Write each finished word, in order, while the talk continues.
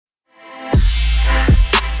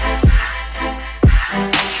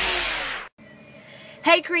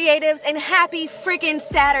Hey creatives, and happy freaking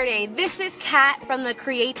Saturday. This is Kat from the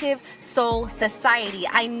Creative Soul Society.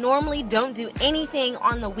 I normally don't do anything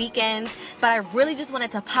on the weekends, but I really just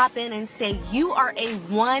wanted to pop in and say you are a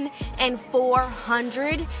 1 in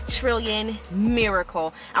 400 trillion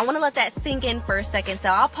miracle. I want to let that sink in for a second, so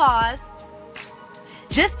I'll pause.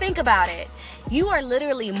 Just think about it. You are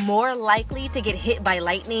literally more likely to get hit by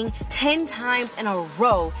lightning 10 times in a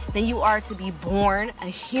row than you are to be born a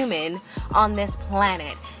human on this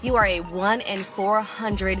planet. You are a 1 in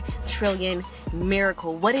 400 trillion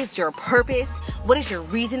miracle. What is your purpose? What is your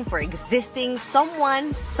reason for existing?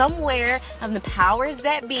 Someone, somewhere of the powers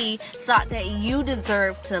that be thought that you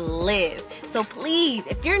deserve to live. So please,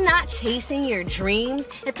 if you're not chasing your dreams,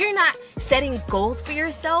 if you're not setting goals for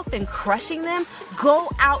yourself and crushing them, go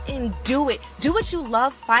out and do it. Do what you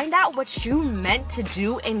love, find out what you meant to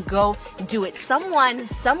do, and go do it. Someone,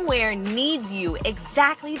 somewhere needs you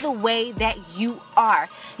exactly the way that you are.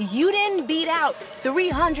 You didn't beat out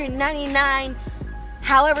 399,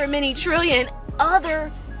 however many trillion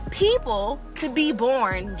other people to be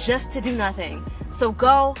born just to do nothing. So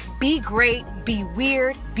go, be great, be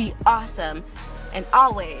weird, be awesome, and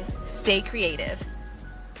always stay creative.